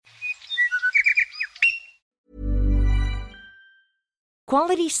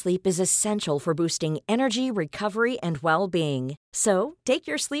Quality sleep is essential for boosting energy, recovery, and well-being. So, take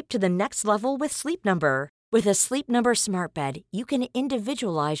your sleep to the next level with Sleep Number. With a Sleep Number smart bed, you can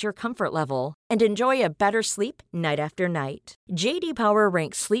individualize your comfort level and enjoy a better sleep night after night. J.D. Power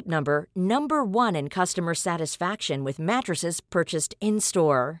ranks Sleep Number number one in customer satisfaction with mattresses purchased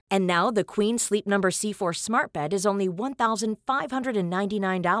in-store. And now the Queen Sleep Number C4 smart bed is only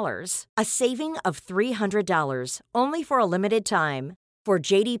 $1,599, a saving of $300, only for a limited time. For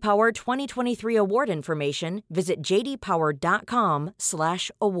J.D. Power 2023 award information, visit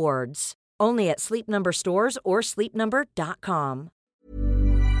jdpower.com/awards. Only at Sleep Number stores or sleepnumber.com.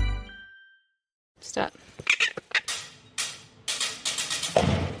 Start.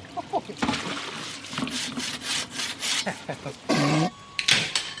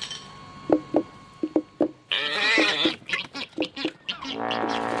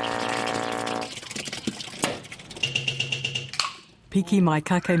 Piki mai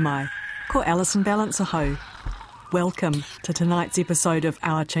kake mai, ko Alison Balance aho. Welcome to tonight's episode of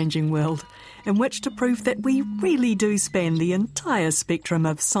Our Changing World, in which to prove that we really do span the entire spectrum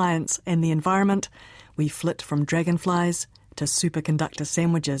of science and the environment, we flit from dragonflies to superconductor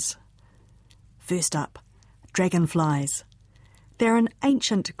sandwiches. First up, dragonflies. They're an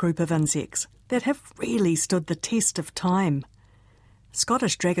ancient group of insects that have really stood the test of time.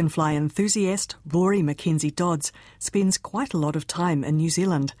 Scottish dragonfly enthusiast Rory Mackenzie Dodds spends quite a lot of time in New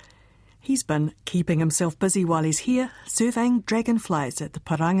Zealand. He's been keeping himself busy while he's here, surveying dragonflies at the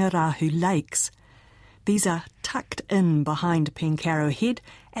Parangarahu Lakes. These are tucked in behind Pencarrow Head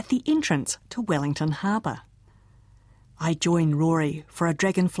at the entrance to Wellington Harbour. I join Rory for a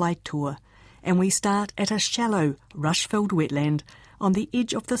dragonfly tour, and we start at a shallow, rush-filled wetland on the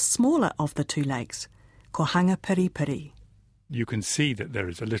edge of the smaller of the two lakes, Kohanga Piripiri. You can see that there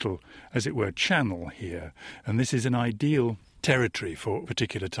is a little, as it were, channel here, and this is an ideal territory for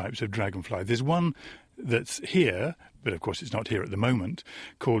particular types of dragonfly. There's one that's here, but of course it's not here at the moment,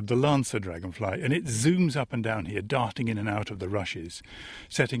 called the lancer dragonfly, and it zooms up and down here, darting in and out of the rushes,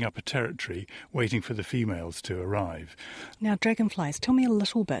 setting up a territory, waiting for the females to arrive. Now, dragonflies, tell me a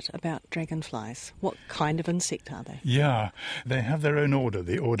little bit about dragonflies. What kind of insect are they? Yeah, they have their own order,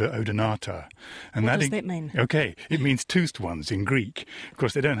 the order Odonata. And what does that mean? Okay, it means toothed ones in Greek. Of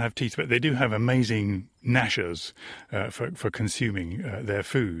course, they don't have teeth, but they do have amazing gnashers for consuming their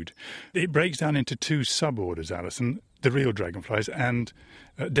food. It breaks down into two suborders, Alison, the real dragonflies and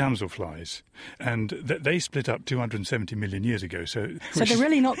damselflies. And they split up 270 million years ago. So they're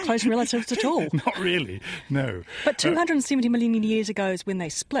really not close relatives at all? Not really, no. But 270 million years ago is when they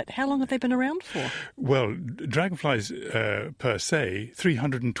split. How long have they been around for? Well, dragonflies per se,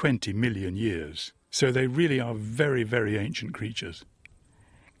 320 million years. So they really are very, very ancient creatures.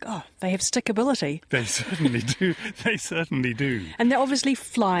 God, they have stickability. They certainly do. They certainly do. And they're obviously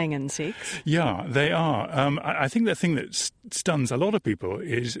flying insects. Yeah, they are. I think the thing that stuns a lot of people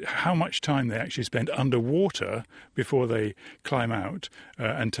is how much time they actually spend underwater before they climb out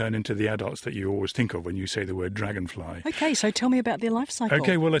and turn into the adults that you always think of when you say the word dragonfly. Okay, so tell me about their life cycle.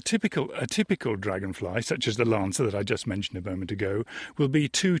 Okay, well, a typical dragonfly, such as the lancer that I just mentioned a moment ago, will be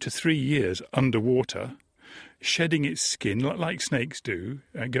 2 to 3 years underwater, shedding its skin, like snakes do,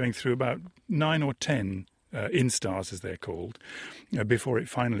 going through about 9 or 10 instars, as they're called, before it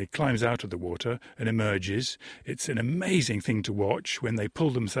finally climbs out of the water and emerges. It's an amazing thing to watch when they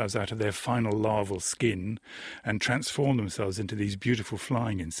pull themselves out of their final larval skin and transform themselves into these beautiful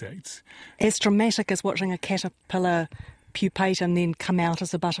flying insects. As dramatic as watching a caterpillar pupate and then come out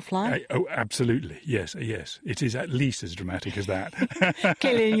as a butterfly? Oh, absolutely. Yes. It is at least as dramatic as that.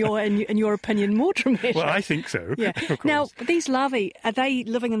 Clearly, in your opinion, more dramatic. Well, I think so. Yeah. Of course. Now, these larvae, are they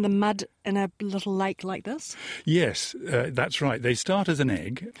living in the mud in a little lake like this? Yes, that's right. They start as an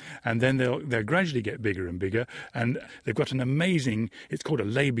egg, and then they'll gradually get bigger and bigger, and they've got an amazing, it's called a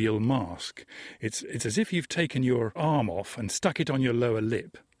labial mask. It's as if you've taken your arm off and stuck it on your lower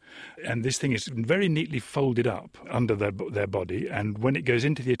lip. And this thing is very neatly folded up under their body, and when it goes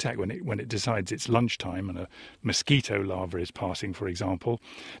into the attack, when it decides it's lunchtime and a mosquito larva is passing, for example,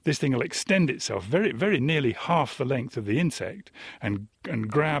 this thing will extend itself very, very nearly half the length of the insect and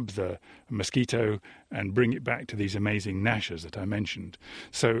grab the mosquito and bring it back to these amazing gnashers that I mentioned.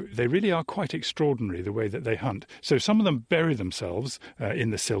 So they really are quite extraordinary, the way that they hunt. So some of them bury themselves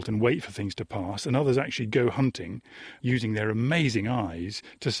in the silt and wait for things to pass, and others actually go hunting using their amazing eyes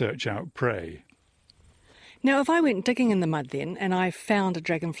to search out prey. Now, if I went digging in the mud then and I found a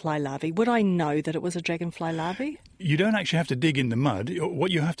dragonfly larvae, would I know that it was a dragonfly larvae? You don't actually have to dig in the mud.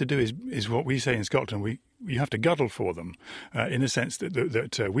 What you have to do is what we say in Scotland, you have to guddle for them, in a sense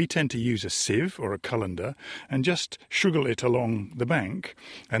that we tend to use a sieve or a colander and just sugar it along the bank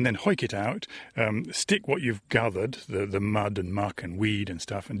and then hoik it out, stick what you've gathered, the mud and muck and weed and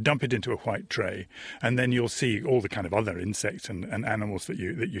stuff, and dump it into a white tray. And then you'll see all the kind of other insects and animals that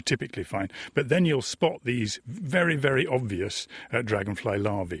you typically find. But then you'll spot these very, very obvious dragonfly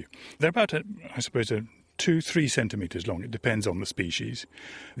larvae. They're about, 2-3 centimetres long. It depends on the species.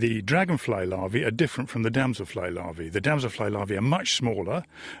 The dragonfly larvae are different from the damselfly larvae. The damselfly larvae are much smaller,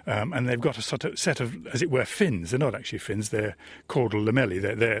 and they've got a sort of set of, as it were, fins. They're not actually fins, they're caudal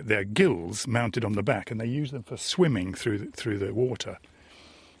lamellae. They're gills mounted on the back, and they use them for swimming through the water.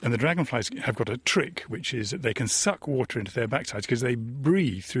 And the dragonflies have got a trick, which is that they can suck water into their backsides because they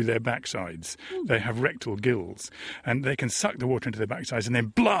breathe through their backsides. They have rectal gills, and they can suck the water into their backsides and then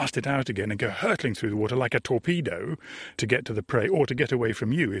blast it out again and go hurtling through the water like a torpedo to get to the prey or to get away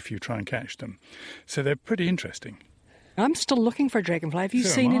from you if you try and catch them. So they're pretty interesting. I'm still looking for a dragonfly. Have you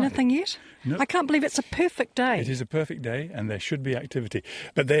seen anything yet? No. I can't believe it's a perfect day. It is a perfect day, and there should be activity.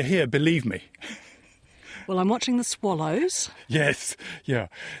 But they're here, believe me. Well, I'm watching the swallows. Yes, yeah.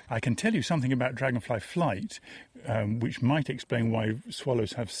 I can tell you something about dragonfly flight, which might explain why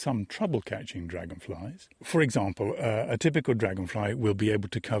swallows have some trouble catching dragonflies. For example, a typical dragonfly will be able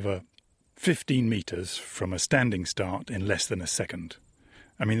to cover 15 metres from a standing start in less than a second.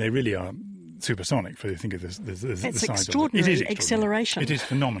 I mean, they really are supersonic for you think of the size of it. It's extraordinary acceleration. It is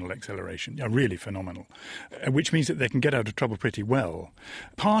phenomenal acceleration, really phenomenal, which means that they can get out of trouble pretty well.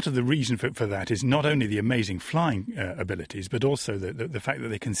 Part of the reason for that is not only the amazing flying abilities, but also the fact that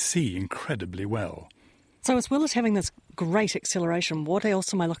they can see incredibly well. So as well as having this great acceleration, what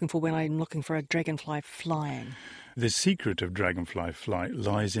else am I looking for when I'm looking for a dragonfly flying? The secret of dragonfly flight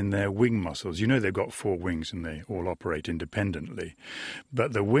lies in their wing muscles. You know they've got 4 wings and they all operate independently.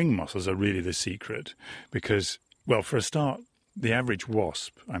 But the wing muscles are really the secret because, well, for a start, the average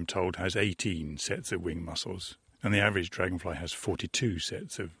wasp, I'm told, has 18 sets of wing muscles. And the average dragonfly has 42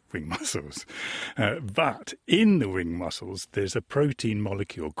 sets of wing muscles. But in the wing muscles, there's a protein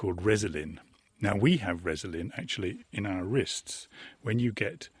molecule called resilin. Now, we have resilin actually in our wrists. When you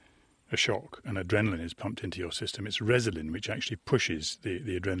get a shock and adrenaline is pumped into your system, it's resilin which actually pushes the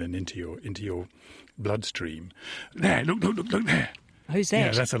adrenaline into your bloodstream. There, look there. Who's that?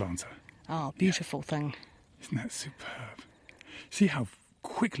 Yeah, that's a lancer. Oh, beautiful thing. Isn't that superb? See how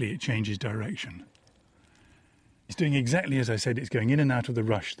quickly it changes direction. It's doing exactly as I said. It's going in and out of the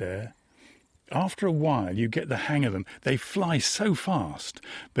rush there. After a while, you get the hang of them. They fly so fast,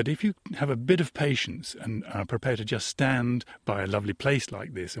 but if you have a bit of patience and are prepared to just stand by a lovely place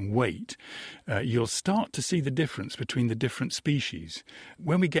like this and wait, you'll start to see the difference between the different species.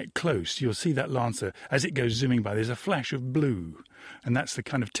 When we get close, you'll see that lancer, as it goes zooming by, there's a flash of blue, and that's the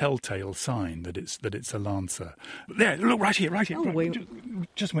kind of telltale sign that it's a lancer. There, look, right here. Oh,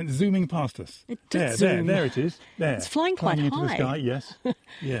 just went zooming past us. It did zoom. There it is. There. It's flying quite into high. The sky, yes.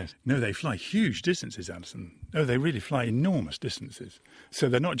 Yes. No, they fly huge distances, Alison. Oh, they really fly enormous distances. So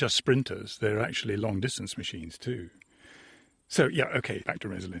they're not just sprinters, they're actually long-distance machines too. So, yeah, okay, back to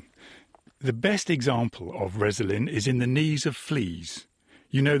resilin. The best example of resilin is in the knees of fleas.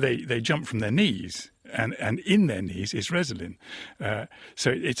 You know, they jump from their knees, and in their knees is resilin. So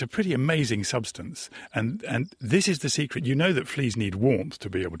it's a pretty amazing substance. And this is the secret. You know that fleas need warmth to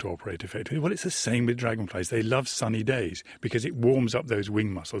be able to operate effectively. Well, it's the same with dragonflies. They love sunny days because it warms up those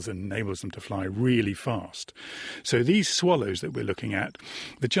wing muscles and enables them to fly really fast. So these swallows that we're looking at,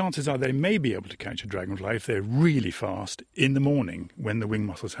 the chances are they may be able to catch a dragonfly if they're really fast in the morning when the wing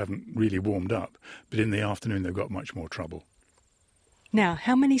muscles haven't really warmed up. But in the afternoon, they've got much more trouble. Now,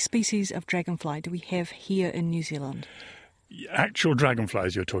 how many species of dragonfly do we have here in New Zealand? Actual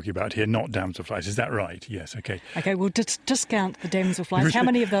dragonflies you're talking about here, not damselflies. Is that right? Yes, okay. Okay, we'll discount the damselflies. How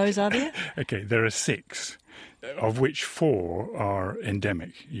many of those are there? Okay, there are 6, of which 4 are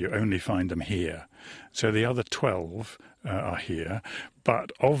endemic. You only find them here. So the other 12 are here.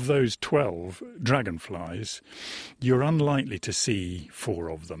 But of those 12 dragonflies, you're unlikely to see 4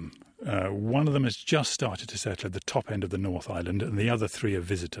 of them. One of them has just started to settle at the top end of the North Island, and the other 3 are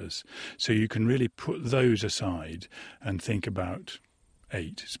visitors. So you can really put those aside and think about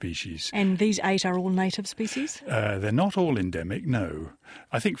 8 species. And these 8 are all native species? They're not all endemic, no.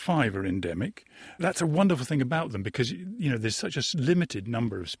 I think 5 are endemic. That's a wonderful thing about them because, you know, there's such a limited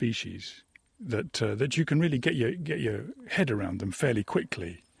number of species that you can really get your head around them fairly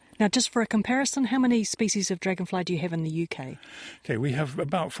quickly. Now, just for a comparison, how many species of dragonfly do you have in the UK? Okay, we have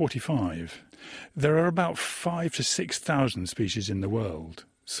about 45. There are about 5,000 to 6,000 species in the world.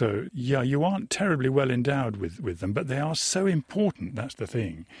 So, yeah, you aren't terribly well endowed with them, but they are so important, that's the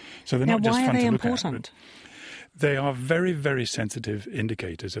thing. So they're not just fun to look at. Why are they important? They are very, very sensitive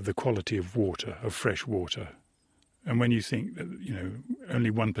indicators of the quality of water, of fresh water. And when you think that,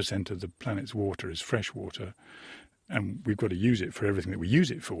 only 1% of the planet's water is fresh water, and we've got to use it for everything that we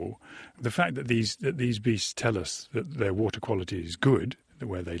use it for, the fact that these beasts tell us that their water quality is good,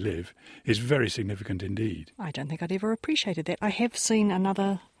 where they live, is very significant indeed. I don't think I'd ever appreciated that. I have seen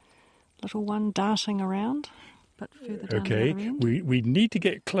another little one darting around, but further down the other end. We need to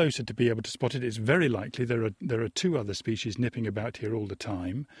get closer to be able to spot it. It's very likely there are two other species nipping about here all the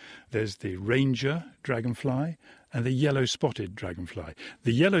time. There's the ranger dragonfly and the yellow-spotted dragonfly.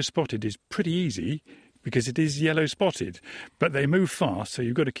 The yellow-spotted is pretty easy because it is yellow-spotted, but they move fast, so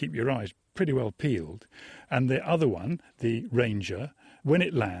you've got to keep your eyes pretty well peeled. And the other one, the ranger, when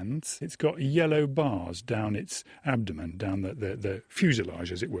it lands, it's got yellow bars down its abdomen, down the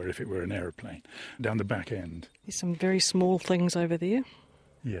fuselage, as it were, if it were an aeroplane, down the back end. There's some very small things over there.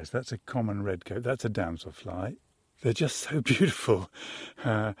 Yes, that's a common redcoat. That's a damselfly. They're just so beautiful.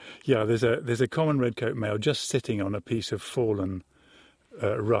 There's a common redcoat male just sitting on a piece of fallen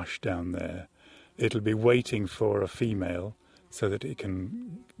rush down there. It'll be waiting for a female so that it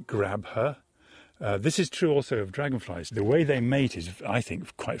can grab her. This is true also of dragonflies. The way they mate is, I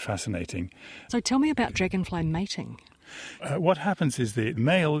think, quite fascinating. So tell me about dragonfly mating. What happens is the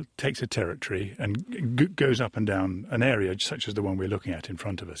male takes a territory and goes up and down an area such as the one we're looking at in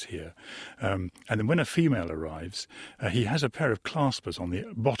front of us here. And then when a female arrives, he has a pair of claspers on the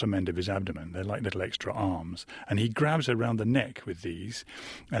bottom end of his abdomen. They're like little extra arms. And he grabs around the neck with these,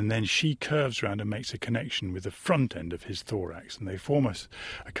 and then she curves around and makes a connection with the front end of his thorax. And they form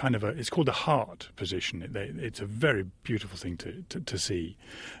a kind of it's called a heart position. It's a very beautiful thing to see.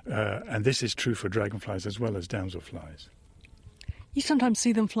 And this is true for dragonflies as well as damselflies. You sometimes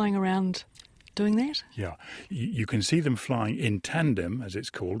see them flying around doing that? Yeah. You can see them flying in tandem, as it's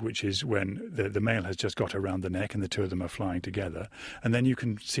called, which is when the male has just got around the neck and the two of them are flying together. And then you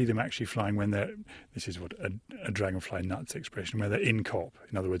can see them actually flying when this is what a dragonfly nuts expression, where they're in cop.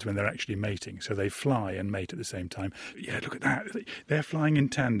 In other words, when they're actually mating. So they fly and mate at the same time. Yeah, look at that. They're flying in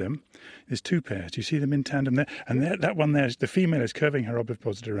tandem. There's two pairs. Do you see them in tandem there? And that one there, the female is curving her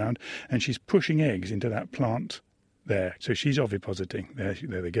ovipositor around and she's pushing eggs into that plant there. So she's ovipositing.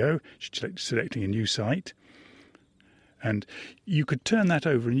 There they go. She's selecting a new site. And you could turn that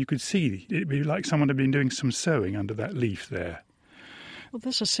over and you could see it'd be like someone had been doing some sewing under that leaf there. Well,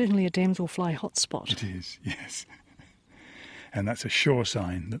 this is certainly a damselfly hotspot. It is, yes. And that's a sure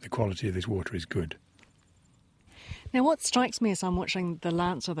sign that the quality of this water is good. Now, what strikes me as I'm watching the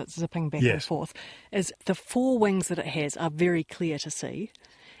lancer that's zipping back yes. and forth is the four wings that it has are very clear to see.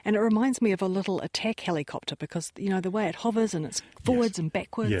 And it reminds me of a little attack helicopter because, the way it hovers and it's forwards yes. and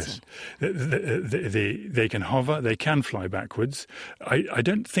backwards. Yes, they can hover, they can fly backwards. I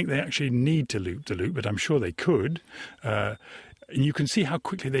don't think they actually need to loop, but I'm sure they could. And you can see how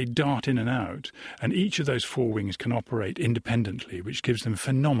quickly they dart in and out. And each of those four wings can operate independently, which gives them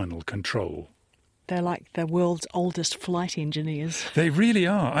phenomenal control. They're like the world's oldest flight engineers. They really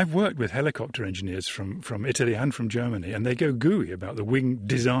are. I've worked with helicopter engineers from Italy and from Germany, and they go gooey about the wing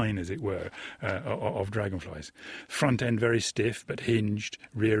design, as it were, of dragonflies. Front end very stiff but hinged,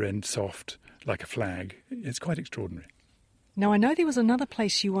 rear end soft, like a flag. It's quite extraordinary. Now, I know there was another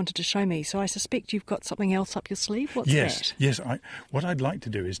place you wanted to show me, so I suspect you've got something else up your sleeve. What's that? Yes. What I'd like to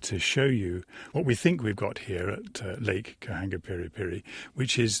do is to show you what we think we've got here at Lake Kahanga-Periperi,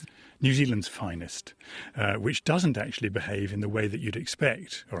 which is New Zealand's finest, which doesn't actually behave in the way that you'd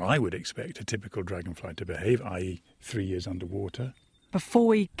expect, or I would expect, a typical dragonfly to behave, i.e. 3 years underwater. Before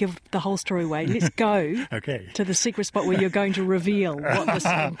we give the whole story away, let's go to the secret spot where you're going to reveal what this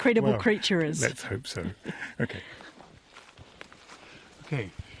incredible creature is. Let's hope so. Okay.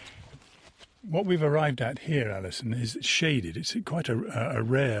 What we've arrived at here, Alison, is shaded. It's quite a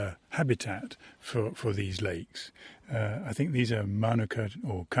rare habitat for these lakes. I think these are manuka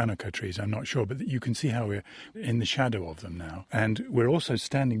or kanaka trees, I'm not sure, but you can see how we're in the shadow of them now. And we're also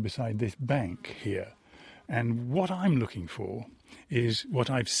standing beside this bank here. And what I'm looking for is what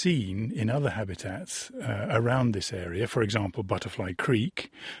I've seen in other habitats around this area, for example, Butterfly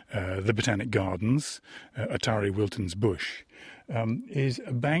Creek, the Botanic Gardens, Atari Wilton's Bush, is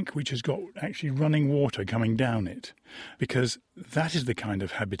a bank which has got actually running water coming down it, because that is the kind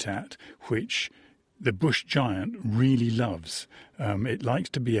of habitat which the bush giant really loves. It likes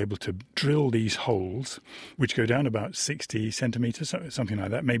to be able to drill these holes, which go down about 60 centimetres, something like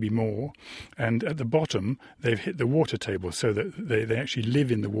that, maybe more. And at the bottom, they've hit the water table so that they actually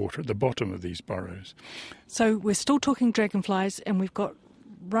live in the water at the bottom of these burrows. So we're still talking dragonflies, and we've got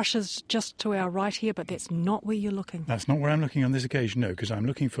rushes just to our right here, but that's not where you're looking. That's not where I'm looking on this occasion, no, because I'm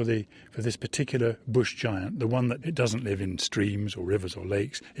looking for this particular bush giant, the one that it doesn't live in streams or rivers or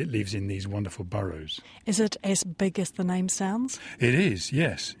lakes. It lives in these wonderful burrows. Is it as big as the name sounds? It is,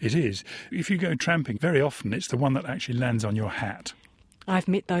 yes, it is. If you go tramping, very often it's the one that actually lands on your hat. I've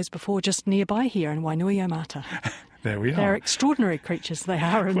met those before just nearby here in Wainuiomata. There we are. They're extraordinary creatures. They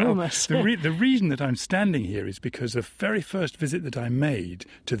are enormous. Well, the reason that I'm standing here is because the very first visit that I made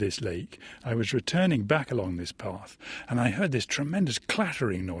to this lake, I was returning back along this path, and I heard this tremendous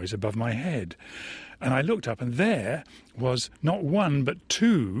clattering noise above my head. And I looked up, and there was not one but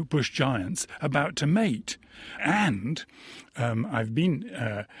two bush giants about to mate. And I've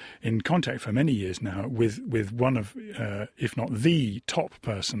been in contact for many years now with one of, if not the top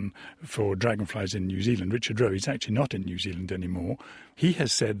person for dragonflies in New Zealand, Richard Rowe. He's actually not in New Zealand anymore. He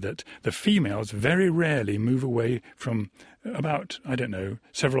has said that the females very rarely move away from about,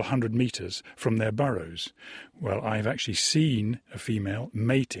 several hundred metres from their burrows. Well, I've actually seen a female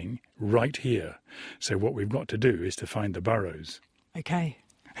mating right here. So what we've got to do is to find the burrows. Okay.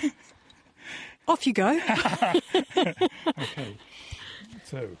 Off you go. Okay.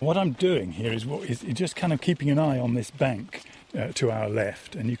 So what I'm doing here is just kind of keeping an eye on this bank to our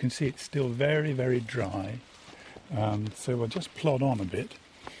left, and you can see it's still very, very dry. So we'll just plod on a bit.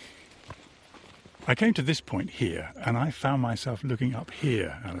 I came to this point here, and I found myself looking up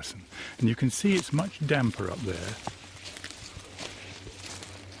here, Alison, and you can see it's much damper up there.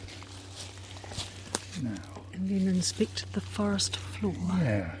 Now. And then inspect the forest floor.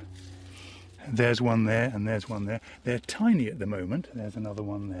 Yeah. There's one there and there's one there. They're tiny at the moment. There's another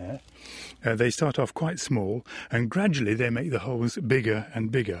one there. They start off quite small, and gradually they make the holes bigger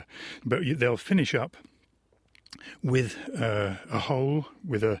and bigger. But they'll finish up with a hole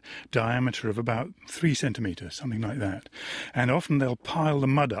with a diameter of about 3 centimetres, something like that. And often they'll pile the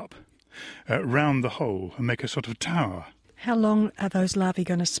mud up round the hole and make a sort of tower. How long are those larvae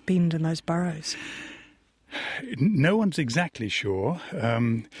going to spend in those burrows? No one's exactly sure.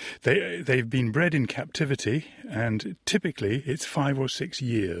 They've been bred in captivity, and typically it's 5 or 6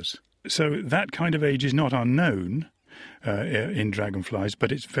 years. So that kind of age is not unknown in dragonflies,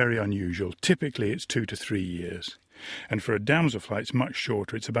 but it's very unusual. Typically it's 2 to 3 years. And for a damselfly, it's much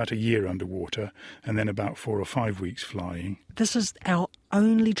shorter. It's about a year underwater, and then about 4 or 5 weeks flying. This is our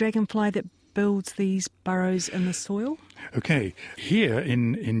only dragonfly that builds these burrows in the soil? Okay, here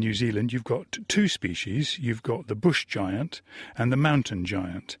in New Zealand you've got 2 species. You've got the bush giant and the mountain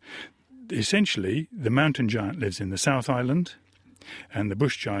giant. Essentially, the mountain giant lives in the South Island and the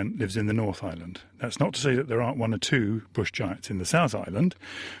bush giant lives in the North Island. That's not to say that there aren't 1 or 2 bush giants in the South Island,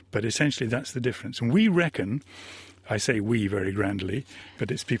 but essentially that's the difference. And we reckon, I say we very grandly,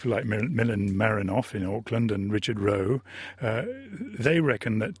 but it's people like Milan Marinoff in Auckland and Richard Rowe. They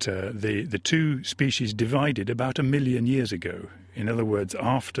reckon that the 2 species divided about 1 million years ago. In other words,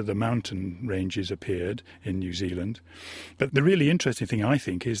 after the mountain ranges appeared in New Zealand. But the really interesting thing, I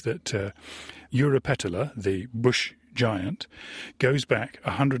think, is that Europetala, the bush giant, goes back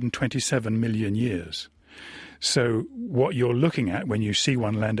 127 million years. So what you're looking at when you see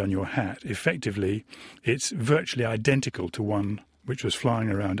one land on your hat, effectively, it's virtually identical to one which was flying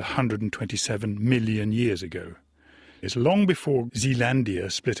around 127 million years ago. It's long before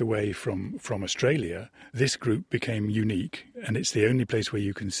Zealandia split away from Australia, this group became unique, and it's the only place where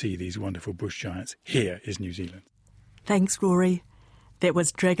you can see these wonderful bush giants. Here is New Zealand. Thanks, Rory. That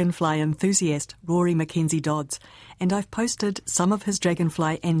was dragonfly enthusiast Rory Mackenzie-Dodds, and I've posted some of his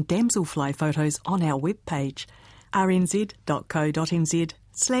dragonfly and damselfly photos on our webpage,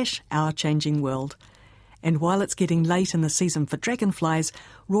 rnz.co.nz/ourchangingworld. And while it's getting late in the season for dragonflies,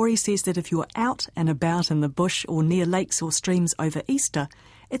 Rory says that if you're out and about in the bush or near lakes or streams over Easter,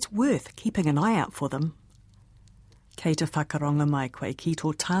 it's worth keeping an eye out for them. Kei te whakaronga mai koe ki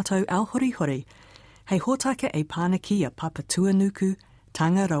tō tātou ao horihori, hei hōtaka e pānaki a Papatuanuku,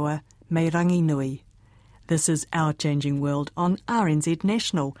 Tangaroa, me rangi nui. This is Our Changing World on RNZ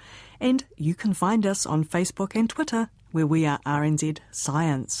National, and you can find us on Facebook and Twitter, where we are RNZ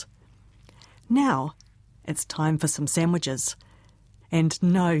Science. Now, it's time for some sandwiches. And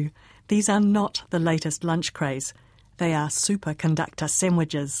no, these are not the latest lunch craze. They are superconductor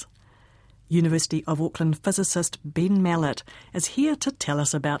sandwiches. University of Auckland physicist Ben Mallett is here to tell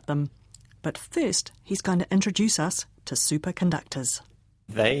us about them. But first, he's going to introduce us to superconductors.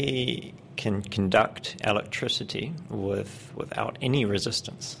 They can conduct electricity without any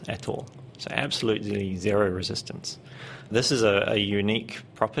resistance at all. So absolutely zero resistance. This is a unique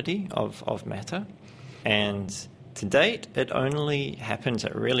property of matter, and To date, it only happens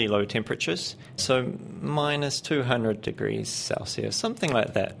at really low temperatures, so minus 200 degrees Celsius, something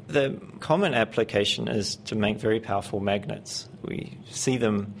like that. The common application is to make very powerful magnets. We see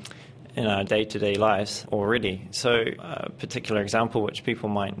them in our day-to-day lives already. So a particular example which people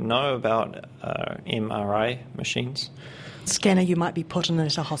might know about are MRI machines. Scanner you might be put in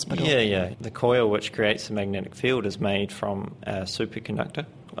at a hospital. Yeah. The coil which creates the magnetic field is made from a superconductor.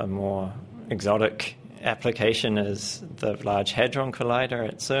 A more exotic application is the Large Hadron Collider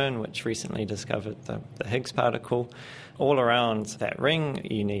at CERN, which recently discovered the Higgs particle. All around that ring,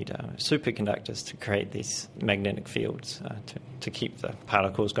 you need superconductors to create these magnetic fields to keep the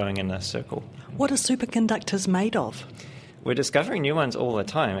particles going in a circle. What are superconductors made of? We're discovering new ones all the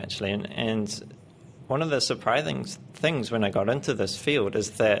time, actually, and one of the surprising things when I got into this field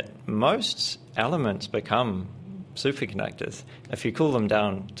is that most elements become superconductors if you cool them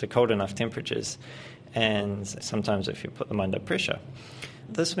down to cold enough temperatures, and sometimes if you put them under pressure.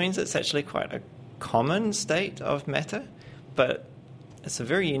 This means it's actually quite a common state of matter, but it's a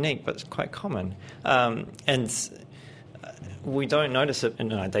very unique but quite common. And we don't notice it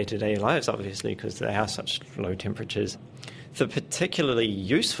in our day-to-day lives, obviously, because they are such low temperatures. The particularly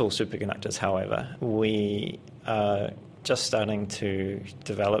useful superconductors, however, we are just starting to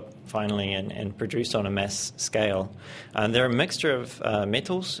develop finally and produce on a mass scale. They're a mixture of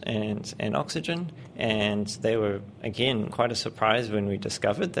metals and oxygen, and they were, again, quite a surprise when we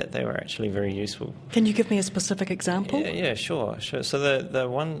discovered that they were actually very useful. Can you give me a specific example? Yeah, sure. So the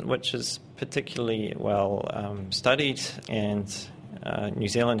one which is particularly well studied, and New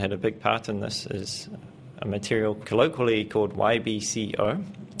Zealand had a big part in this, is a material colloquially called YBCO.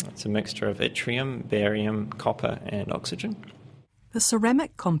 It's a mixture of yttrium, barium, copper, and oxygen. The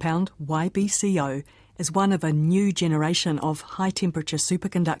ceramic compound YBCO is one of a new generation of high-temperature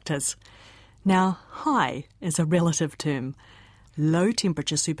superconductors. Now, high is a relative term.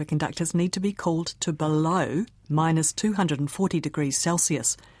 Low-temperature superconductors need to be cooled to below minus 240 degrees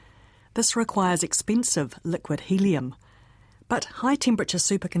Celsius. This requires expensive liquid helium. But high-temperature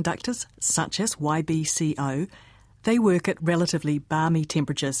superconductors, such as YBCO, they work at relatively balmy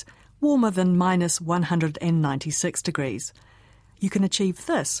temperatures, warmer than minus 196 degrees. You can achieve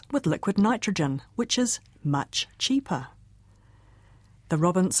this with liquid nitrogen, which is much cheaper. The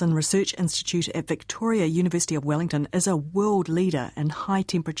Robinson Research Institute at Victoria University of Wellington is a world leader in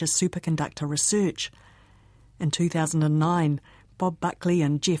high-temperature superconductor research. In 2009, Bob Buckley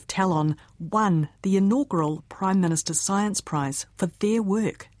and Jeff Talon won the inaugural Prime Minister's Science Prize for their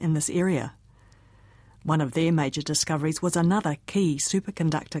work in this area. One of their major discoveries was another key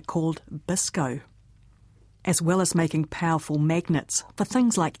superconductor called BISCO. As well as making powerful magnets for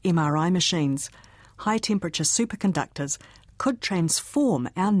things like MRI machines, high-temperature superconductors could transform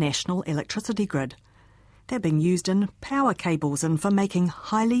our national electricity grid. They're being used in power cables and for making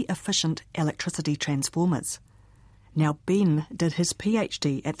highly efficient electricity transformers. Now, Ben did his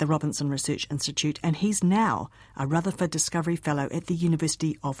PhD at the Robinson Research Institute, and he's now a Rutherford Discovery Fellow at the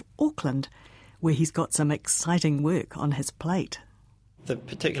University of Auckland, where he's got some exciting work on his plate. The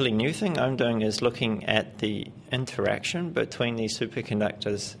particularly new thing I'm doing is looking at the interaction between these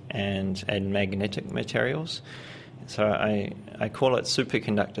superconductors and magnetic materials. So I call it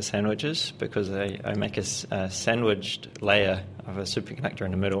superconductor sandwiches because I make a sandwiched layer of a superconductor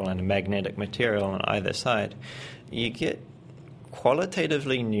in the middle and a magnetic material on either side. You get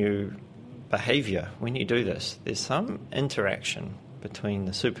qualitatively new behavior when you do this. There's some interaction between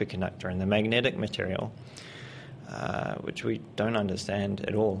the superconductor and the magnetic material, which we don't understand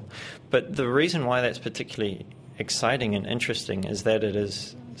at all. But the reason why that's particularly exciting and interesting is that it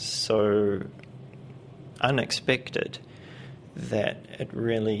is so unexpected that it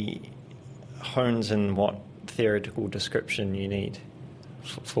really hones in what theoretical description you need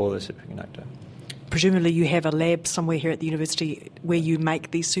for the superconductor. Presumably you have a lab somewhere here at the university where you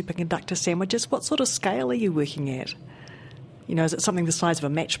make these superconductor sandwiches. What sort of scale are you working at? You know, is it something the size of a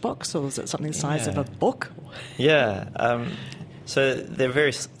matchbox, or is it something the size of a book? Yeah. So they're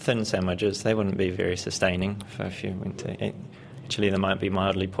very thin sandwiches. They wouldn't be very sustaining if you went to eat. Actually, they might be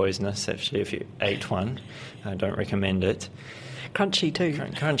mildly poisonous, actually, if you ate one. I don't recommend it. Crunchy too.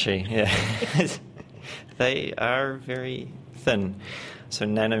 Crunchy, yeah. They are very thin, so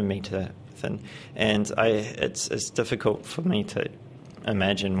nanometer thin. And it's difficult for me to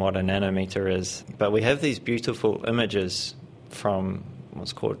imagine what a nanometer is. But we have these beautiful images from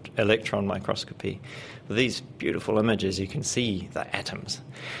what's called electron microscopy. With these beautiful images, you can see the atoms,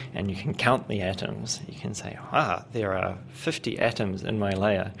 and you can count the atoms. You can say, there are 50 atoms in my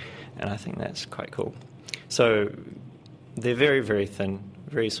layer, and I think that's quite cool. So they're very, very thin,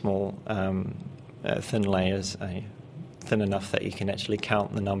 very small, thin layers, thin enough that you can actually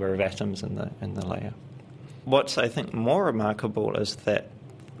count the number of atoms in the layer. What's, I think, more remarkable is that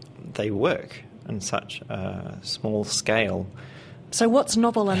they work in such a small scale. So what's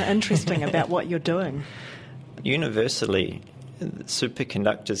novel and interesting about what you're doing? Universally,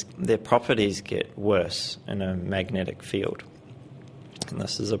 superconductors, their properties get worse in a magnetic field. And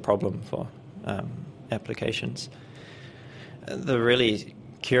this is a problem for applications. The really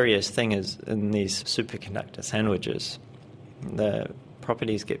curious thing is in these superconductor sandwiches, the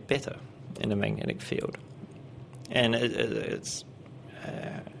properties get better in a magnetic field. And it's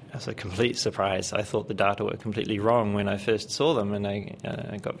a complete surprise. I thought the data were completely wrong when I first saw them, and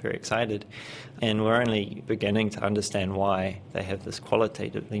I got very excited. And we're only beginning to understand why they have this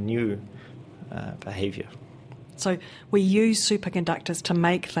qualitatively new behavior. So we use superconductors to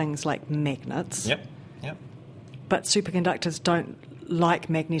make things like magnets. Yep. But superconductors don't like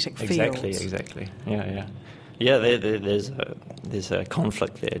magnetic fields. Exactly. Yeah. There's a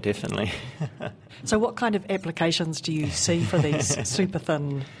conflict there, definitely. So what kind of applications do you see for these super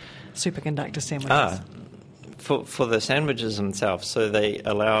thin superconductor sandwiches? For the sandwiches themselves, so they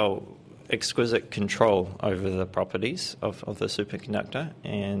allow exquisite control over the properties of the superconductor,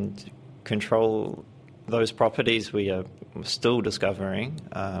 and control those properties we are still discovering,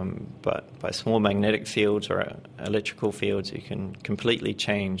 but by small magnetic fields or electrical fields, you can completely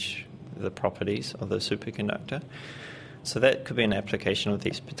change the properties of the superconductor. So that could be an application of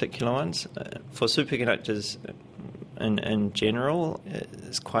these particular ones. For superconductors in general,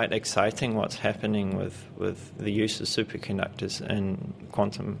 it's quite exciting what's happening with the use of superconductors in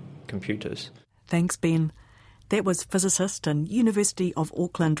quantum computers. Thanks, Ben. That was physicist and University of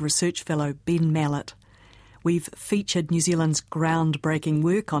Auckland research fellow Ben Mallett. We've featured New Zealand's groundbreaking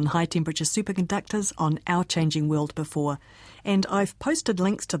work on high-temperature superconductors on Our Changing World before, and I've posted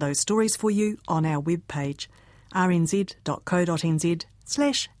links to those stories for you on our webpage,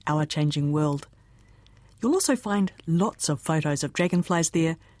 rnz.co.nz/ourchangingworld. You'll also find lots of photos of dragonflies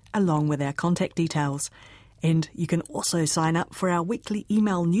there, along with our contact details, and you can also sign up for our weekly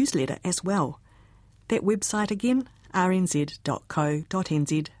email newsletter as well. That website again,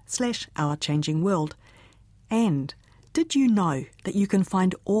 rnz.co.nz/ourchangingworld. And did you know that you can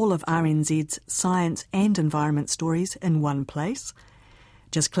find all of RNZ's science and environment stories in one place?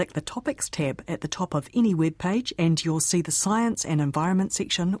 Just click the Topics tab at the top of any web page and you'll see the Science and Environment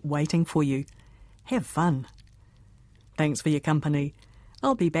section waiting for you. Have fun. Thanks for your company.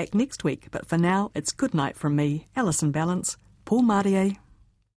 I'll be back next week, but for now, it's good night from me, Alison Balance, Paul Marie.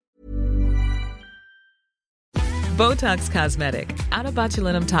 Botox Cosmetic, out of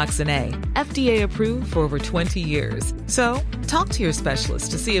botulinum toxin A, FDA approved for over 20 years. So, talk to your specialist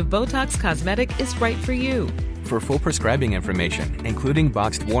to see if Botox Cosmetic is right for you. For full prescribing information, including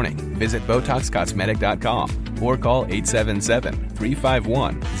boxed warning, visit BotoxCosmetic.com or call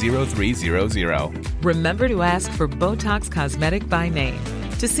 877-351-0300. Remember to ask for Botox Cosmetic by name.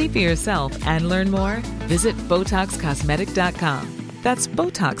 To see for yourself and learn more, visit BotoxCosmetic.com. That's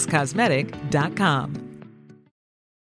BotoxCosmetic.com.